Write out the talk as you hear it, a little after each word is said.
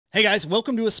Hey guys,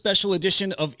 welcome to a special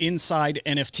edition of Inside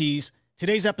NFTs.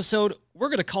 Today's episode, we're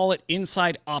going to call it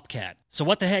Inside OPCAT. So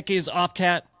what the heck is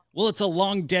OPCAT? Well, it's a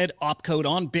long dead opcode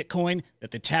on Bitcoin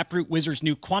that the Taproot Wizards'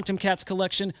 new Quantum Cats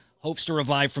collection hopes to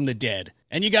revive from the dead.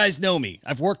 And you guys know me.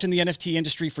 I've worked in the NFT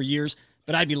industry for years,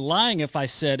 but I'd be lying if I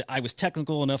said I was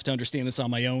technical enough to understand this on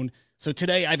my own. So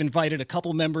today I've invited a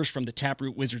couple members from the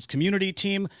Taproot Wizards community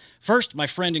team. First, my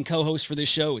friend and co-host for this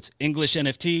show, it's English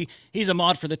NFT. He's a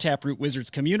mod for the Taproot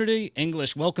Wizards community.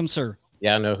 English, welcome, sir.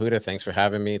 Yeah, no, Huda, thanks for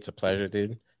having me. It's a pleasure,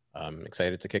 dude. I'm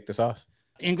excited to kick this off.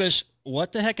 English,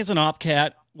 what the heck is an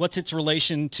OPCAT? What's its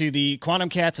relation to the Quantum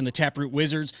Cats and the Taproot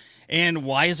Wizards? And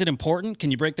why is it important? Can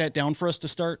you break that down for us to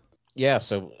start? Yeah,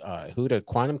 so Huda,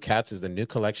 Quantum Cats is the new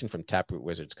collection from Taproot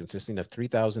Wizards, consisting of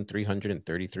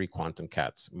 3,333 Quantum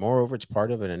Cats. Moreover, it's part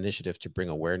of an initiative to bring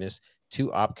awareness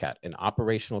to OPCAT, an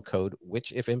operational code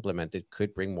which, if implemented,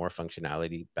 could bring more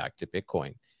functionality back to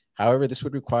Bitcoin. However, this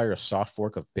would require a soft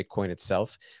fork of Bitcoin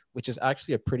itself, which is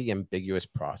actually a pretty ambiguous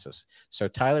process. So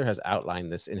Tyler has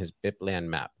outlined this in his BitVM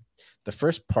map. The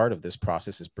first part of this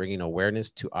process is bringing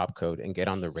awareness to opcode and get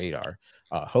on the radar.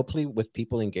 Hopefully, with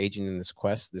people engaging in this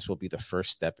quest, this will be the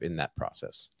first step in that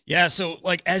process. Yeah, so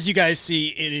like as you guys see,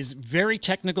 it is very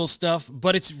technical stuff,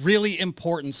 but it's really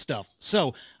important stuff.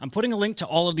 So I'm putting a link to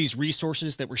all of these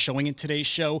resources that we're showing in today's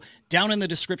show down in the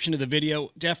description of the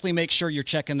video. Definitely make sure you're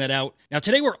checking that out. Now,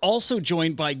 today we're also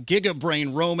joined by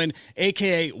Gigabrain Roman,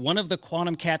 aka one of the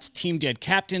Quantum Cats Team Dead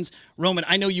captains. Roman,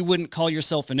 I know you wouldn't call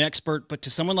yourself an expert, but to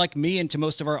someone like me and to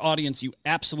most of our audience, you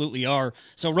absolutely are.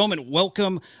 So Roman,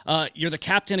 welcome. You're the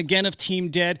captain again of Team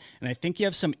Dead, and I think you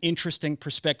have some interesting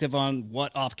perspective on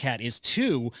what OPCAT is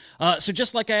too. So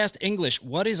just like I asked English,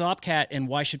 what is OPCAT and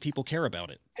why should people care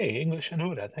about it? Hey, English and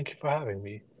Huda, thank you for having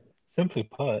me. Simply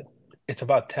put, it's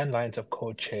about 10 lines of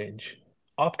code change.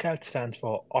 OPCAT stands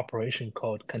for Operation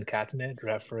Code Concatenate,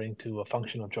 referring to a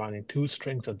function of joining two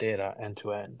strings of data end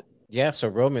to end. Yeah, so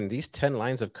Roman, these 10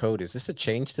 lines of code, is this a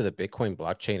change to the Bitcoin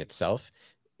blockchain itself?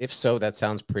 If so, that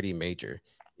sounds pretty major.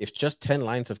 If just 10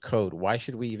 lines of code, why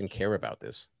should we even care about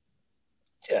this?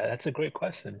 Yeah, that's a great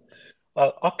question.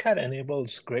 Well, OPCAT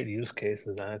enables great use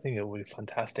cases, and I think it would be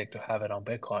fantastic to have it on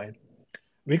Bitcoin.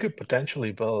 We could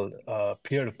potentially build a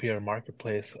peer-to-peer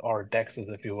marketplace, or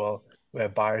DEXs, if you will, where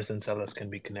buyers and sellers can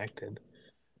be connected.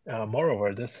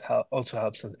 Moreover, this also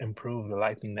helps us improve the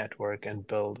Lightning Network and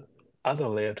build other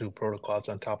layer 2 protocols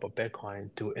on top of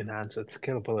Bitcoin to enhance its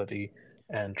scalability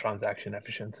and transaction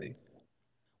efficiency.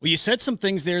 Well, you said some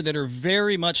things there that are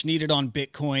very much needed on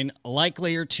Bitcoin, like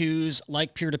layer twos,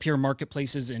 like peer-to-peer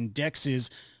marketplaces and DEXs.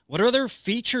 What are other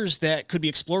features that could be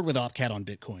explored with OPCAT on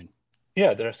Bitcoin?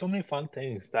 Yeah, there are so many fun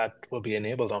things that will be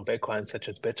enabled on Bitcoin, such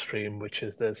as Bitstream, which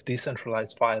is this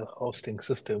decentralized file hosting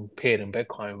system paid in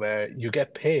Bitcoin, where you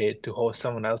get paid to host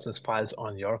someone else's files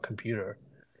on your computer.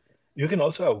 You can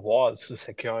also have vaults to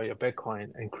secure your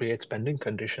Bitcoin and create spending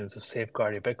conditions to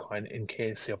safeguard your Bitcoin in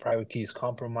case your private key is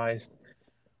compromised.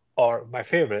 Or, my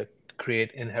favorite,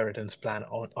 create inheritance plan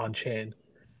on chain.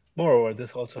 Moreover,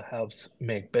 this also helps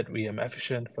make BitVM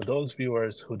efficient. For those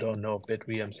viewers who don't know,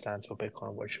 BitVM stands for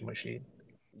Bitcoin Virtual Machine.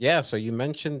 Yeah, so you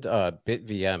mentioned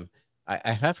BitVM.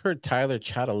 I have heard Tyler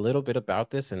chat a little bit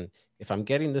about this, and if I'm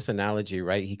getting this analogy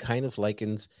right, he kind of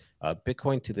likens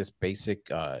Bitcoin to this basic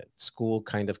school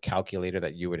kind of calculator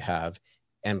that you would have.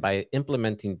 And by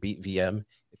implementing BitVM,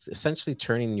 it's essentially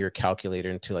turning your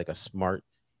calculator into like a smart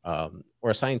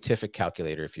or a scientific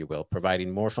calculator, if you will,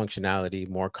 providing more functionality,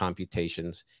 more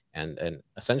computations, and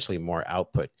essentially more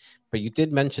output. But you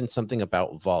did mention something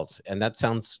about vaults, and that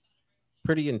sounds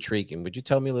pretty intriguing. Would you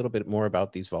tell me a little bit more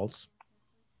about these vaults?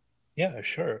 Yeah,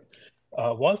 sure.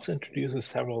 Vaults introduces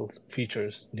several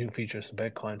features, new features to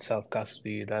Bitcoin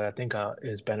self-custody that I think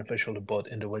is beneficial to both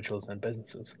individuals and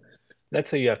businesses. Let's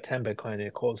say you have 10 Bitcoin in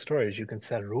your cold storage, you can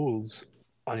set rules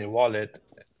on your wallet,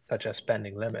 such as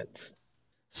spending limits.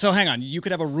 So hang on, you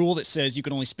could have a rule that says you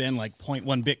can only spend like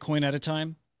 0.1 Bitcoin at a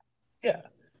time? Yeah,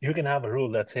 you can have a rule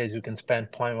that says you can spend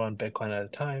zero point 0.1 Bitcoin at a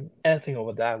time. Anything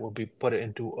over that will be put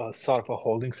into a sort of a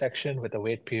holding section with a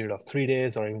wait period of 3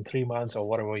 days or even 3 months or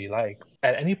whatever you like.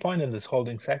 At any point in this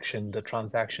holding section, the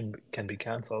transaction can be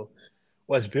canceled.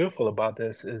 What's beautiful about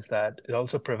this is that it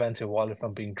also prevents your wallet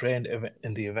from being drained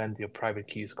in the event your private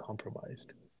key is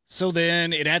compromised. So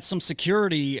then it adds some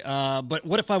security. But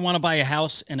what if I want to buy a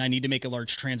house and I need to make a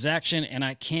large transaction and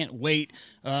I can't wait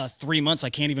 3 months? I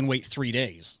can't even wait 3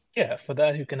 days. Yeah, for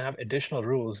that, you can have additional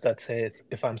rules that says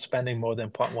if I'm spending more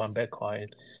than zero point 0.1 Bitcoin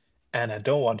and I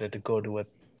don't want it to go to a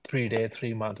 3-day,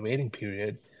 3-month waiting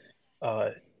period,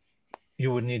 uh,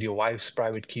 you would need your wife's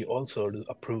private key also to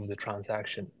approve the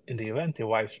transaction. In the event your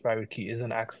wife's private key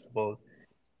isn't accessible,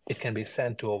 it can be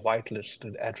sent to a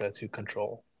whitelisted address you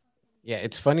control. Yeah,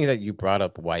 it's funny that you brought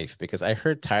up wife because I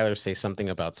heard Tyler say something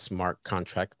about smart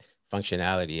contract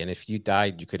functionality, and if you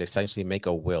died, you could essentially make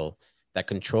a will that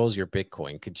controls your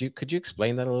Bitcoin. Could you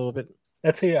explain that a little bit?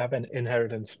 Let's say you have an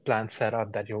inheritance plan set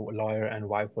up that your lawyer and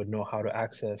wife would know how to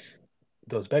access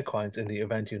those Bitcoins in the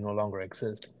event you no longer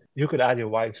exist. You could add your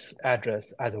wife's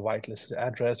address as a whitelisted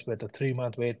address with a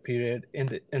 3-month wait period in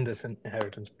this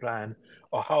inheritance plan,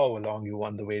 or however long you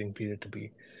want the waiting period to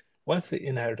be. Once the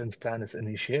inheritance plan is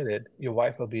initiated, your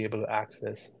wife will be able to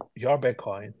access your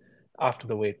Bitcoin after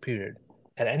the wait period.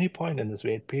 At any point in this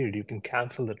wait period, you can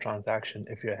cancel the transaction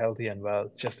if you're healthy and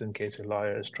well, just in case your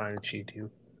lawyer is trying to cheat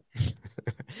you.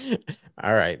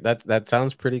 All right, that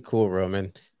sounds pretty cool,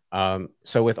 Roman.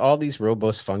 So with all these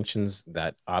robust functions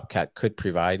that OPCAT could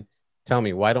provide, tell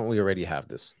me, why don't we already have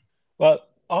this? Well,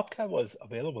 OPCAT was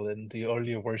available in the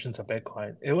earlier versions of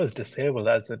Bitcoin. It was disabled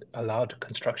as it allowed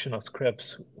construction of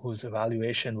scripts whose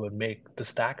evaluation would make the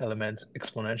stack elements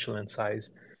exponential in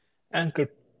size and could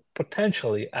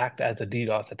potentially act as a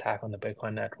DDoS attack on the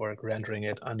Bitcoin network, rendering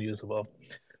it unusable.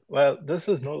 Well, this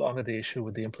is no longer the issue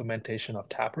with the implementation of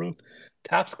Taproot.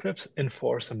 Tap scripts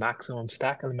enforce a maximum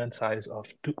stack element size of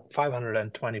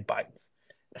 520 bytes.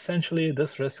 Essentially,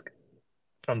 this risk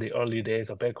from the early days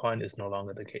of Bitcoin is no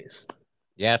longer the case.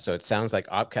 Yeah, so it sounds like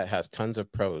OPCAT has tons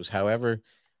of pros. However,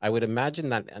 I would imagine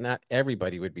that not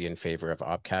everybody would be in favor of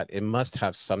OPCAT. It must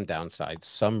have some downsides,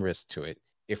 some risk to it.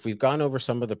 If we've gone over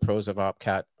some of the pros of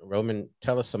OPCAT, Roman,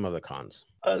 tell us some of the cons.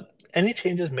 Any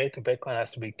changes made to Bitcoin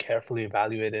has to be carefully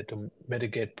evaluated to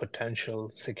mitigate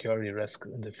potential security risks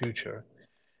in the future.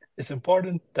 It's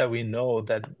important that we know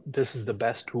that this is the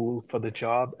best tool for the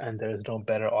job and there is no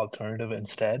better alternative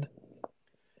instead.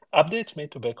 Updates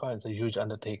made to Bitcoin is a huge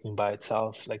undertaking by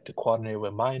itself, like to coordinate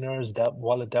with miners,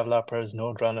 wallet developers,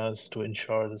 node runners to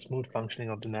ensure the smooth functioning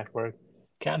of the network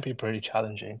can be pretty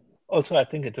challenging. Also, I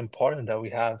think it's important that we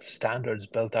have standards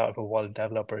built out for wallet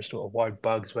developers to avoid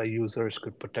bugs where users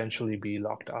could potentially be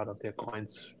locked out of their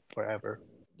coins forever.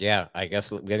 Yeah, I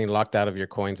guess getting locked out of your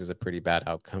coins is a pretty bad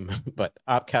outcome, but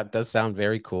OPCAT does sound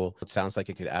very cool. It sounds like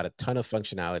it could add a ton of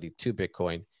functionality to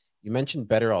Bitcoin. You mentioned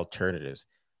better alternatives.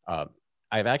 Uh,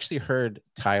 I've actually heard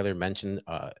Tyler mention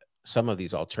some of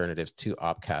these alternatives to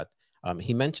OPCAT.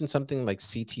 He mentioned something like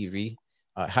CTV.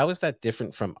 How is that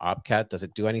different from OPCAT? Does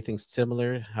it do anything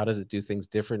similar? How does it do things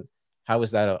different? How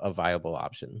is that a viable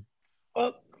option?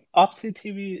 Well,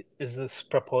 OPCTV is this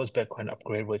proposed Bitcoin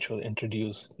upgrade which will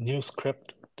introduce new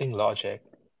scripting logic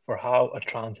for how a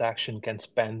transaction can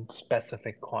spend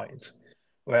specific coins.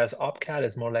 Whereas OPCAT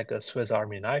is more like a Swiss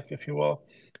Army knife, if you will.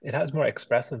 It has more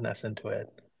expressiveness into it.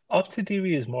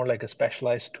 OPCTV is more like a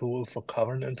specialized tool for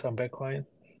governance on Bitcoin,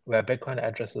 where Bitcoin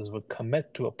addresses would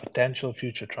commit to a potential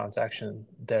future transaction.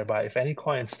 Thereby, if any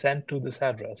coin is sent to this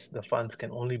address, the funds can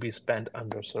only be spent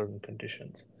under certain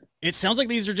conditions. It sounds like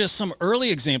these are just some early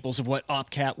examples of what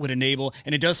OPCAT would enable,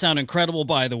 and it does sound incredible,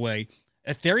 by the way.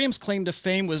 Ethereum's claim to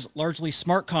fame was largely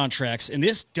smart contracts, and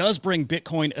this does bring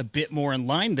Bitcoin a bit more in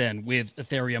line then with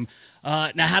Ethereum.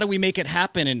 Now, how do we make it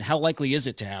happen, and how likely is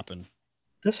it to happen?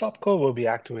 This opcode will be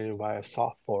activated via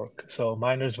soft fork, so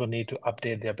miners will need to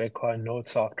update their Bitcoin node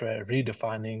software,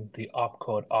 redefining the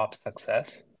opcode op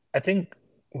success. I think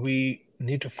we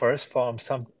need to first form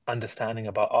some understanding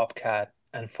about OPCAT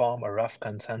and form a rough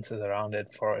consensus around it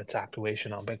for its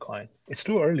activation on Bitcoin. It's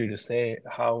too early to say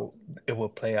how it will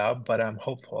play out, but I'm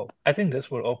hopeful. I think this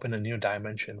will open a new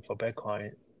dimension for Bitcoin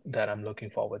that I'm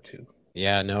looking forward to.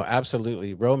 Yeah, no,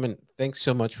 absolutely. Roman, thanks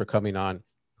so much for coming on.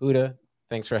 Huda,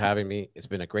 thanks for having me. It's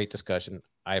been a great discussion.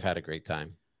 I've had a great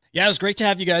time. Yeah, it was great to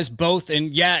have you guys both,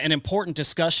 and yeah, an important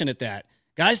discussion at that.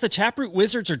 Guys, the Taproot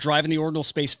Wizards are driving the Ordinal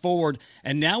space forward,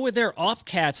 and now with their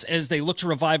OPCATs as they look to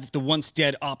revive the once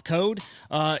dead opcode.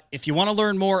 If you want to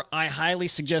learn more, I highly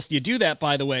suggest you do that,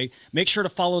 by the way. Make sure to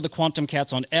follow the Quantum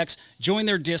Cats on X, join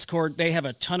their Discord. They have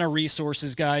a ton of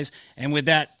resources, guys. And with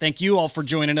that, thank you all for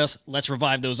joining us. Let's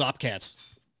revive those OPCATs.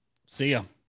 See ya.